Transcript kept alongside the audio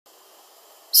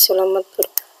Selamat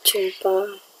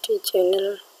berjumpa di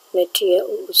channel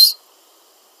Media-UUS.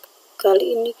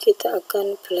 Kali ini kita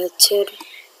akan belajar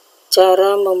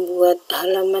cara membuat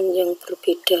halaman yang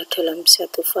berbeda dalam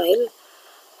satu file,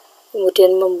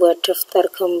 kemudian membuat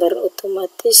daftar gambar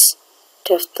otomatis,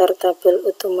 daftar tabel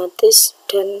otomatis,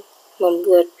 dan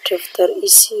membuat daftar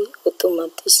isi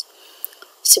otomatis.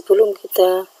 Sebelum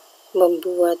kita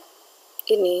membuat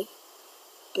ini,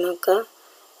 maka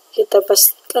kita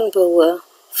pastikan bahwa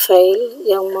file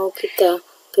yang mau kita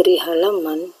beri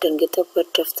halaman dan kita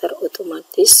buat daftar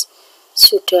otomatis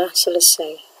sudah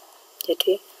selesai.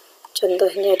 Jadi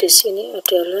contohnya di sini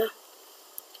adalah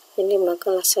ini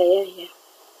makalah saya ya.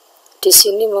 Di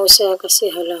sini mau saya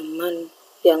kasih halaman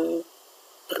yang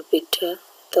berbeda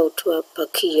atau dua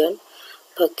bagian.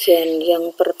 Bagian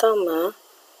yang pertama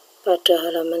pada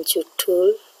halaman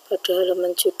judul,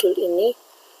 ini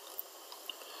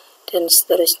dan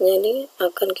seterusnya ini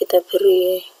akan kita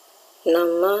beri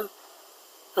nama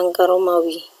angka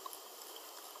Romawi.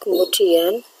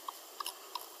 Kemudian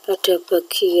pada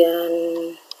bagian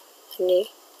ini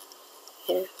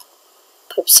ya,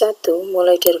 bab 1,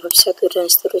 mulai dari bab 1 dan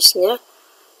seterusnya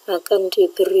akan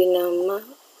diberi nama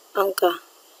angka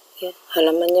ya,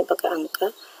 halamannya pakai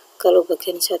angka. Kalau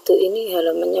bagian 1 ini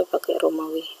halamannya pakai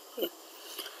Romawi ya.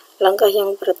 Langkah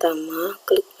yang pertama,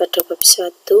 klik pada bab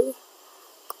 1,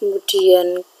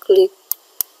 kemudian klik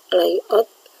layout,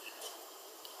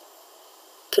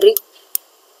 break,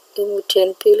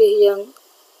 kemudian pilih yang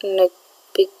next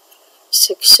pick,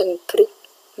 section break,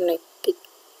 next pick.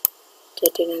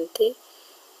 Jadi nanti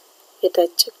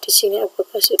kita cek di sini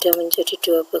apakah sudah menjadi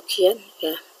dua bagian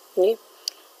ya. Ini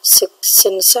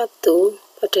section 1,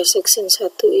 pada section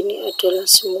 1 ini adalah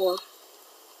semua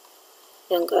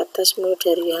yang ke atas mulai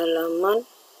dari halaman,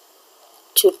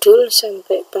 judul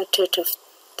sampai pada daftar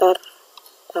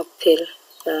tabel.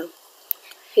 Nah,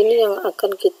 ini yang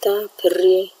akan kita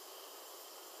beri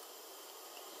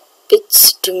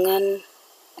page dengan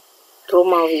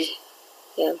Romawi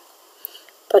ya.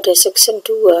 Pada section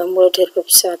 2 mulai dari bab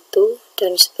 1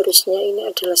 dan seterusnya ini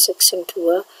adalah section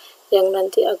 2 yang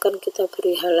nanti akan kita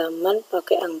beri halaman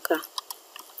pakai angka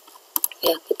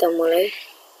ya. Kita mulai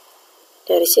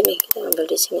dari sini, kita ambil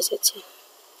di sini saja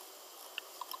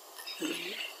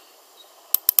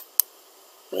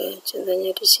ya,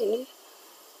 contohnya di sini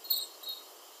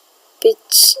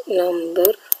page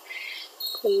number,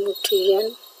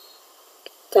 kemudian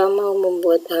kita mau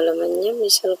membuat halamannya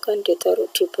misalkan ditaruh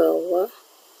di bawah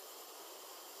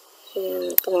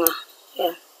yang tengah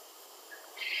ya.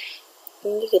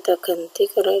 Ini kita ganti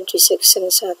karena di section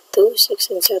 1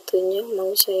 nya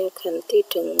mau saya ganti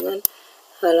dengan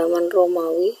halaman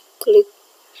Romawi. Klik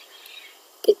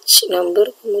page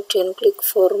number, kemudian klik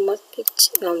format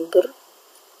page number.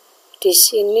 Di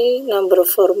sini number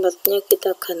formatnya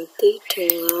kita ganti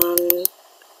dengan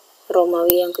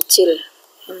Romawi yang kecil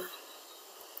ya.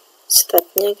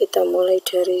 Startnya kita mulai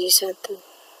dari 1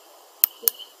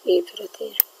 I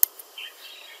berarti ya.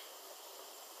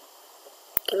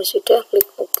 Kalau sudah,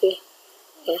 klik OK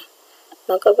ya.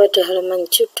 Maka pada halaman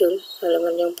judul,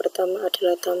 halaman yang pertama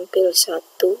adalah tampil 1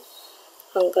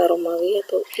 angka Romawi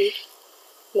atau I,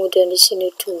 kemudian di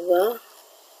sini 2,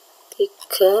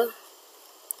 3,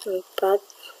 4,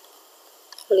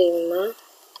 5,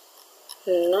 6,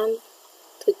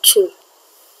 7.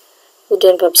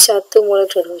 Kemudian bab 1 mulai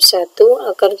dari bab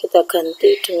 1 akan kita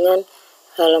ganti dengan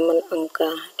halaman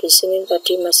angka. Di sini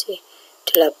tadi masih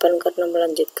 8 karena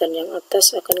melanjutkan yang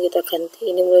atas, akan kita ganti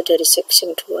ini mulai dari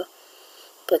section 2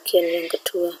 bagian yang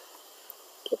kedua.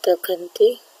 Kita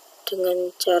ganti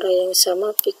dengan cara yang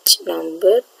sama, page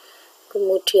number,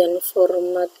 kemudian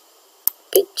format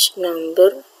page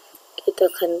number,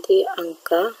 kita ganti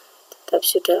angka, tetap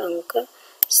sudah angka.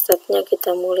 Startnya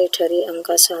kita mulai dari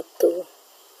angka 1.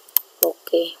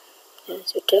 Oke ya,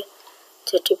 sudah.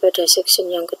 Jadi pada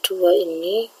section yang kedua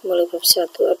ini mulai bab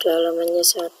 1 ada halamannya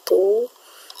 1, 2,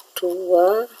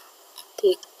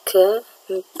 3,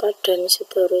 4 dan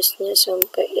seterusnya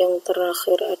sampai yang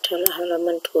terakhir adalah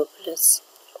halaman 12.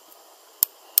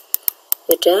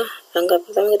 Sudah, langkah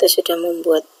pertama kita sudah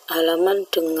membuat halaman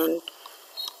dengan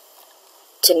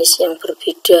jenis yang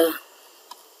berbeda.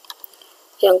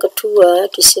 Yang kedua,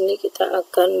 di sini kita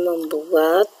akan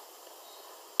membuat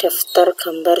daftar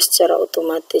gambar secara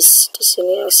otomatis. Di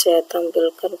sini saya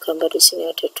tampilkan gambar, di sini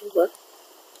ada 2.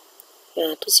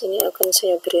 Ya, di sini akan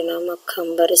saya beri nama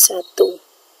gambar 1.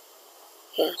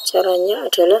 Ya, caranya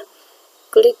adalah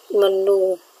klik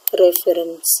menu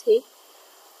referensi,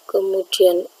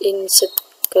 kemudian insert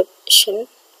caption.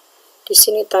 Di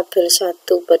sini tabel 1,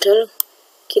 padahal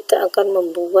kita akan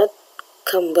membuat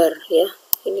gambar ya.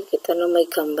 Ini kita namai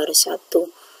gambar 1.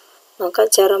 Maka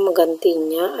cara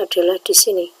menggantinya adalah di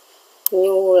sini,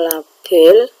 new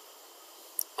label,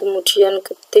 kemudian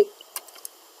ketik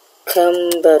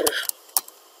gambar.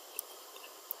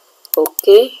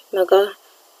 Oke, maka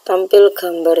tampil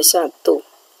gambar 1.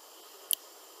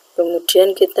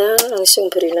 Kemudian kita langsung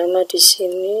beri nama di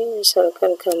sini,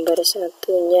 misalkan gambar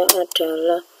satunya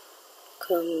adalah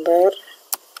gambar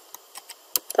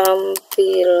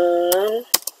tampilan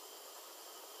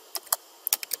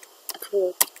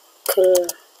Google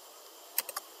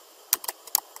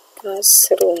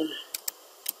Classroom.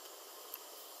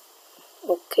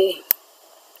 Oke,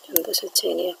 contoh saja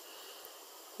ini ya.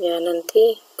 Ya,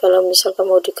 nanti kalau misalkan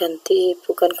mau diganti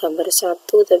bukan gambar 1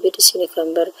 tapi di sini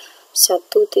gambar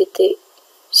 1.1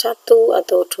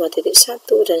 atau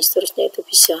 2.1 dan seterusnya, itu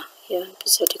bisa ya,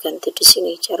 bisa diganti di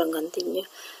sini cara gantinya.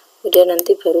 Kemudian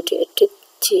nanti baru diedit,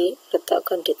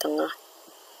 diletakkan di tengah.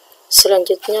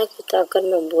 Selanjutnya kita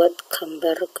akan membuat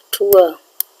gambar kedua.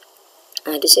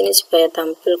 Nah, di sini supaya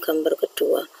tampil gambar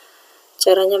kedua,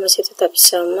 caranya masih tetap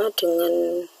sama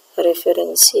dengan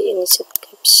referensi insert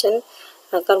caption,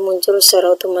 akan muncul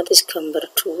secara otomatis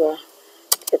gambar 2.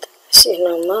 Kita kasih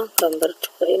nama gambar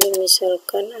 2 ini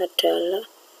misalkan adalah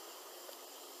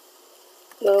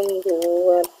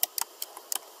membuat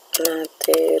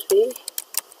materi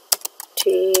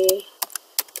di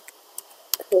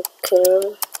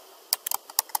Google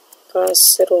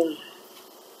Classroom.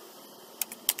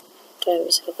 Dan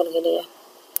misalkan gini ya,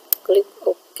 klik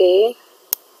OK.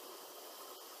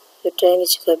 Sudah, ini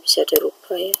juga bisa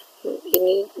dirubah ya.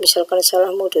 Ini misalkan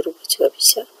salah mau dirubah juga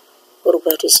bisa,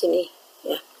 berubah di sini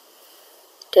ya.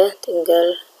 Udah,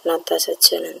 tinggal nata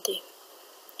saja nanti.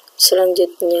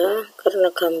 Selanjutnya karena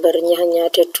gambarnya hanya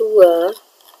ada 2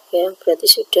 ya, berarti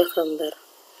sudah gambar.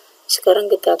 Sekarang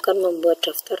kita akan membuat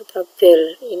daftar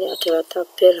tabel. Ini adalah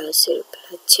tabel hasil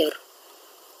belajar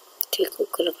di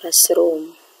Google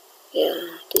Classroom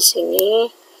ya. Di sini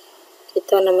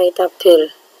kita namai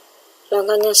tabel.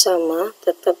 Langkahnya sama,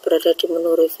 tetap berada di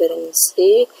menu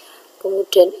referensi,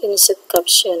 kemudian insert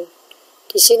caption.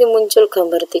 Di sini muncul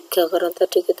gambar 3 karena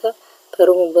tadi kita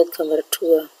baru membuat gambar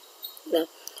 2.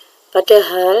 Nah,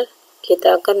 padahal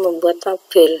kita akan membuat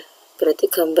tabel,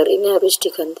 berarti gambar ini harus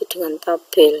diganti dengan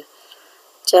tabel.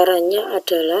 Caranya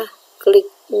adalah klik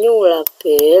new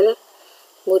label,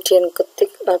 kemudian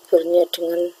ketik labelnya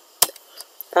dengan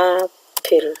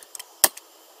tabel.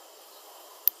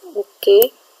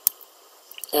 Oke.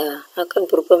 Nah,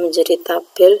 akan berubah menjadi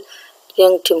tabel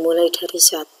yang dimulai dari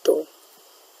 1.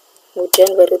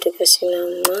 Kemudian baru dikasih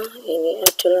nama, ini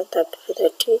adalah tabel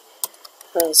tadi,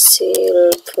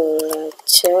 hasil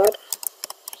belajar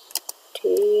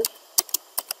di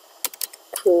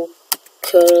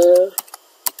Google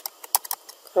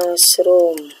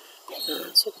Classroom.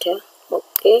 Nah, sudah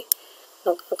oke.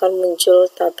 Maka akan muncul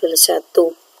tabel 1.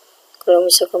 Kalau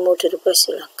misalkan mau dirubah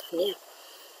silahkan ya.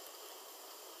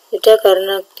 Sudah,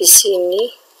 karena di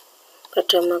sini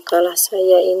pada makalah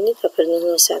saya ini tabelnya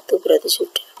hanya 1, berarti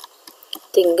sudah.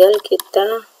 Tinggal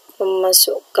kita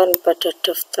memasukkan pada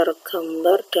daftar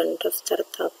gambar dan daftar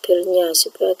tabelnya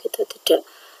supaya kita tidak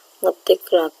ngetik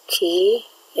lagi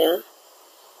ya.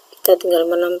 Kita tinggal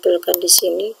menampilkan di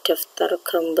sini daftar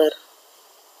gambar.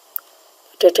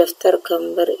 Pada daftar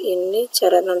gambar ini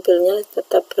cara tampilnya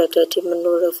tetap berada di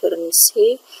menu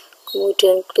referensi,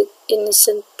 kemudian klik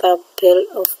insert tabel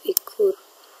of figure.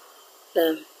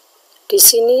 Nah, di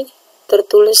sini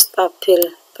tertulis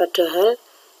tabel, padahal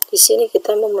di sini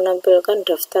kita mau menampilkan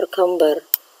daftar gambar.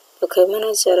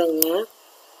 Bagaimana caranya?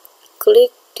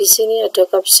 Klik di sini ada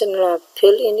caption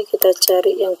label, ini kita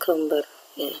cari yang gambar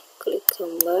ya, klik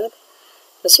gambar.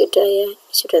 Nah, sudah ya,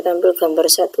 sudah tampil gambar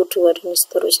 1, 2 dan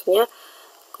seterusnya.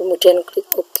 Kemudian klik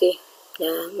OK.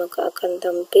 Nah, maka akan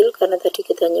tampil karena tadi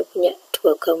kita hanya punya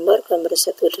 2 gambar, gambar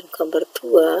 1 dan gambar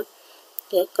 2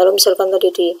 ya. Kalau misalkan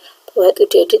tadi di bawah itu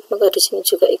diedit, maka di sini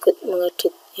juga ikut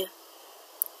mengedit ya,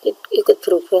 ikut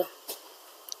berubah.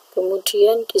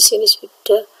 Kemudian di sini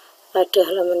sudah ada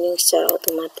halaman yang secara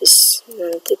otomatis,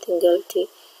 nanti tinggal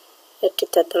diedit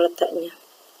tata letaknya.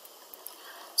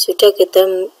 Sudah, kita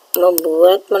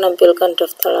menampilkan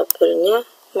daftar labelnya,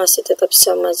 masih tetap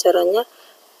sama caranya.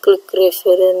 Klik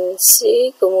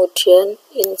referensi, kemudian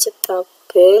insert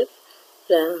tabel.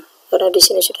 Nah, karena di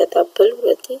sini sudah tabel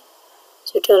berarti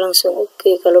sudah langsung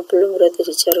oke. Kalau belum berarti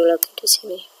dicari lagi di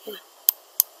sini ya.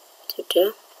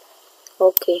 Sudah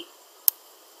oke.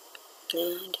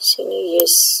 Nah, di sini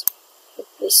yes.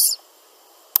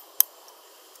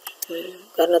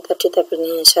 Karena tadi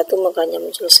tabelnya 1 makanya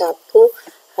muncul 1,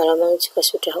 halaman juga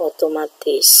sudah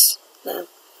otomatis. Nah,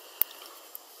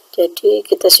 Jadi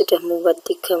kita sudah membuat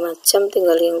 3 macam,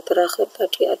 tinggal yang terakhir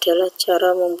tadi adalah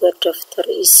cara membuat daftar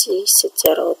isi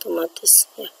secara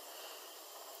otomatis ya.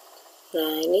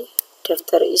 Nah, ini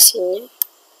daftar isinya.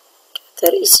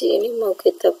 Daftar isi ini mau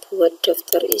kita buat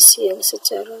daftar isi yang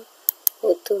secara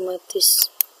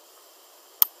otomatis.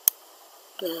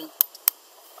 Nah,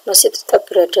 masih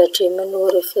tetap berada di menu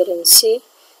referensi.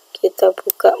 Kita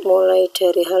buka mulai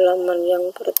dari halaman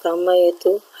yang pertama,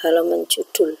 yaitu halaman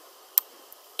judul.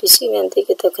 Di sini nanti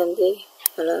kita ganti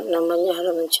namanya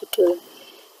halaman judul.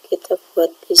 Kita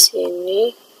buat di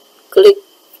sini, klik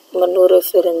menu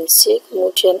referensi,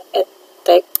 kemudian add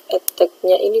tag. Add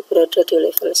tag-nya ini berada di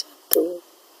level 1.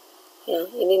 Ya,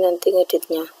 ini nanti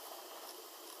ngeditnya.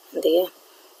 Nanti ya.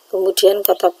 Kemudian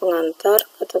kata pengantar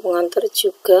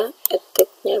juga add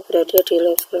tag-nya berada di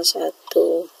level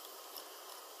 1.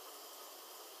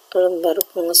 Lembar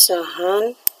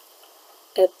pengesahan,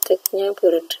 add tag-nya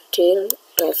berada di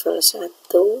level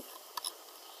 1.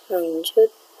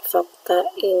 Lanjut,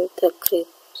 fakta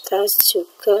integritas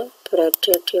juga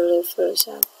berada di level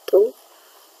 1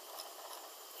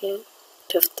 ya.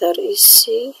 Daftar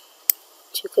isi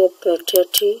juga berada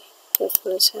di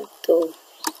level 1.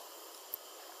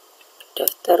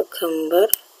 Daftar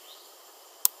gambar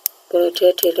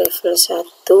berada di level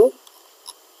 1.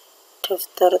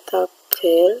 Daftar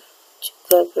tabel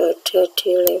juga berada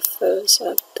di level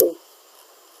 1.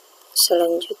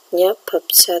 Selanjutnya bab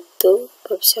 1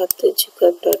 juga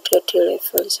berada di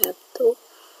level 1.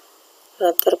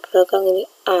 Latar belakang ini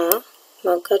A,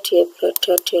 maka dia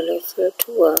berada di level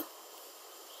 2.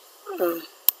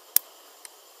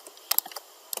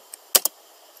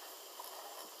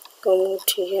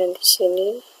 Kemudian di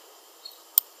sini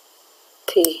B,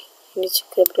 ini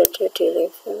juga berada di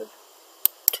level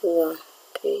 2.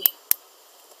 B.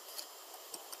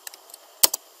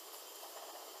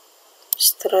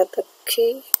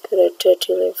 Strategi berada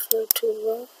di level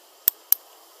 2.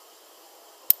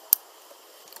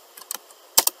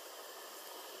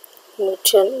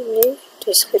 Kemudian ini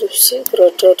deskripsi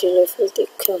berada di level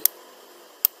 3.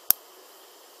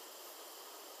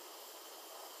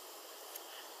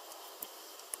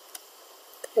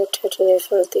 Berada di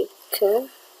level 3.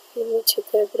 Ini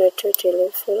juga berada di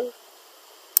level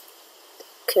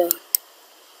 3.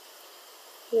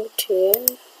 Kemudian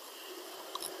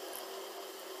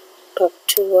bab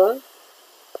 2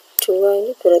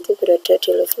 ini berarti berada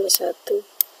di level 1.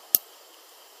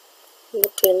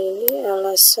 Kemudian ini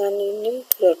alasan ini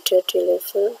berada di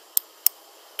level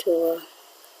 2.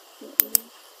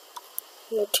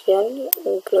 Kemudian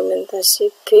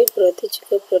implementasi B berarti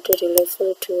juga berada di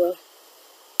level 2.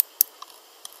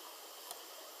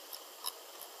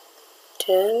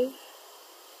 Dan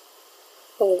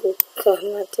mengunggah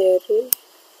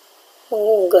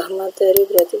materi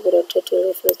berarti berada di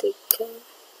level 3.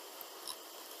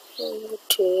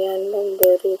 Kemudian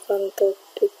memberikan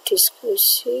topik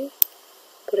diskusi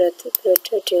berarti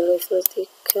berada di level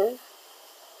 3.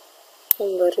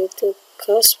 Memberi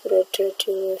tugas berada di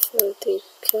level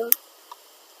 3.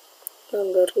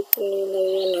 Memberi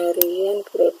penilaian harian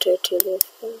berada di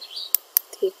level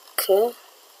 3.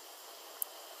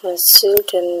 Hasil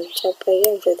dan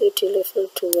capaian berarti di level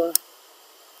 2.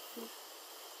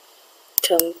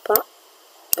 Dampak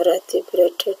berarti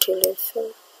berada di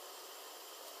level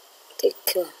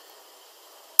 3.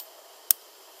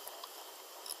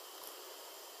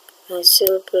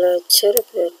 Hasil belajar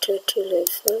berada di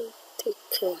level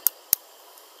 3.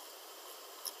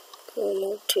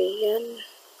 Kemudian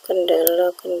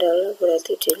kendala-kendala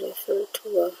berarti di level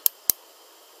 2.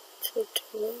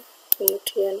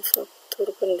 Kemudian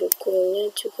faktor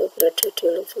pendukungnya juga berada di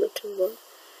level 2.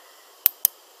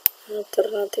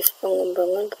 Alternatif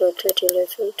pengembangan berada di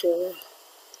level 2.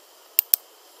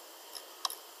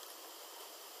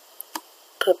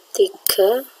 Bab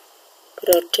 3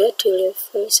 berada di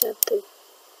level 1.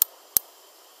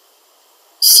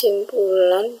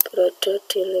 Simpulan berada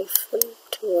di level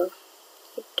 2.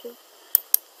 Sudah.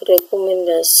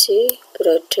 Rekomendasi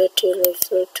berada di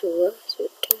level 2.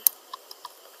 Sudah.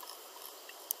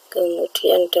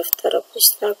 Kemudian daftar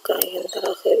pustaka yang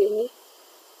terakhir ini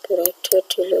berada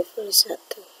di level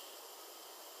 1.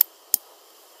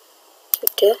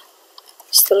 Sudah.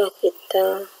 Setelah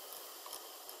kita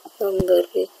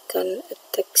memberikan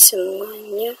teks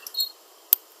semuanya,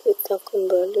 kita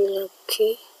kembali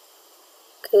lagi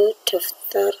ke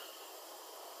daftar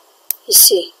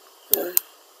isi. Nah,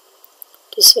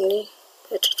 di sini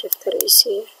ada daftar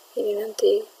isi. Ini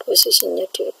nanti posisinya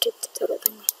diedit taruh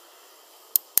tengah.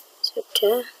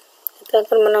 Sudah, kita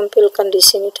akan menampilkan di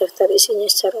sini daftar isinya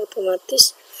secara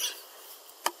otomatis.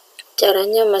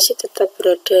 Caranya masih tetap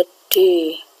berada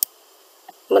di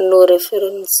menu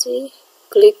referensi,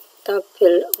 klik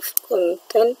tabel of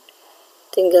content,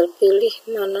 tinggal pilih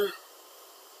mana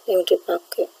yang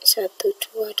dipakai, 1,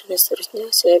 2 dan seterusnya.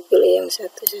 Saya pilih yang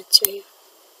 1 saja ya.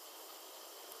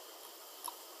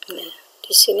 Nah,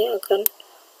 di sini akan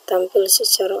tampil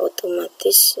secara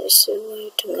otomatis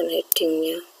sesuai dengan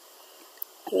headingnya.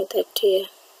 Ini tadi ya,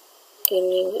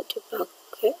 ini enggak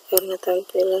dipakai karena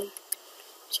tampilan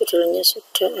judulnya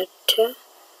sudah ada.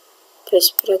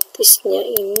 Best practice-nya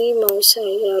ini mau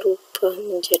saya rubah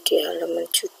menjadi halaman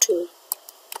judul.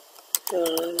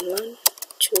 Halaman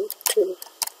judul.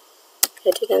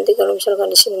 Jadi nanti kalau misalkan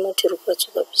di sini mau dirubah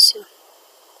juga bisa.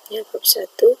 Ya, bab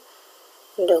 1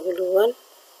 pendahuluan.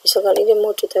 Misalkan ini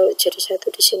mau ditaruh jadi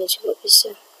 1 di sini juga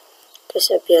bisa. Terus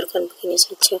saya biarkan begini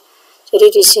saja. Jadi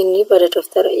di sini pada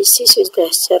daftar isi sudah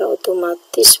secara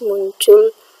otomatis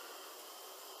muncul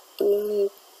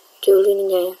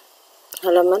ininya ya,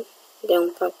 halaman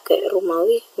yang pakai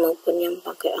Romawi maupun yang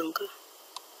pakai angka.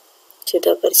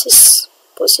 Sudah persis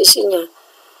posisinya.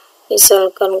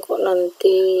 Misalkan kok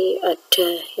nanti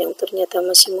ada yang ternyata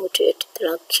masih mau diedit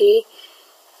lagi,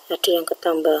 ada yang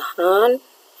ketambahan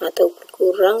atau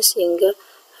berkurang sehingga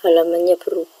halamannya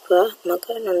berubah,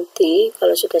 maka nanti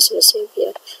kalau sudah selesai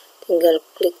biar tinggal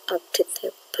klik update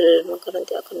tabel, maka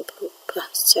nanti akan berubah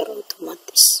secara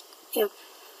otomatis ya.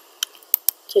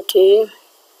 Jadi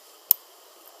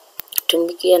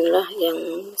demikianlah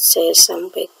yang saya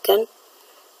sampaikan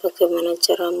bagaimana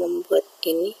cara membuat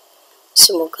ini.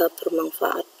 Semoga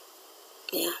bermanfaat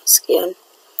ya. Sekian,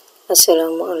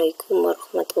 assalamualaikum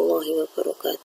warahmatullahi wabarakatuh.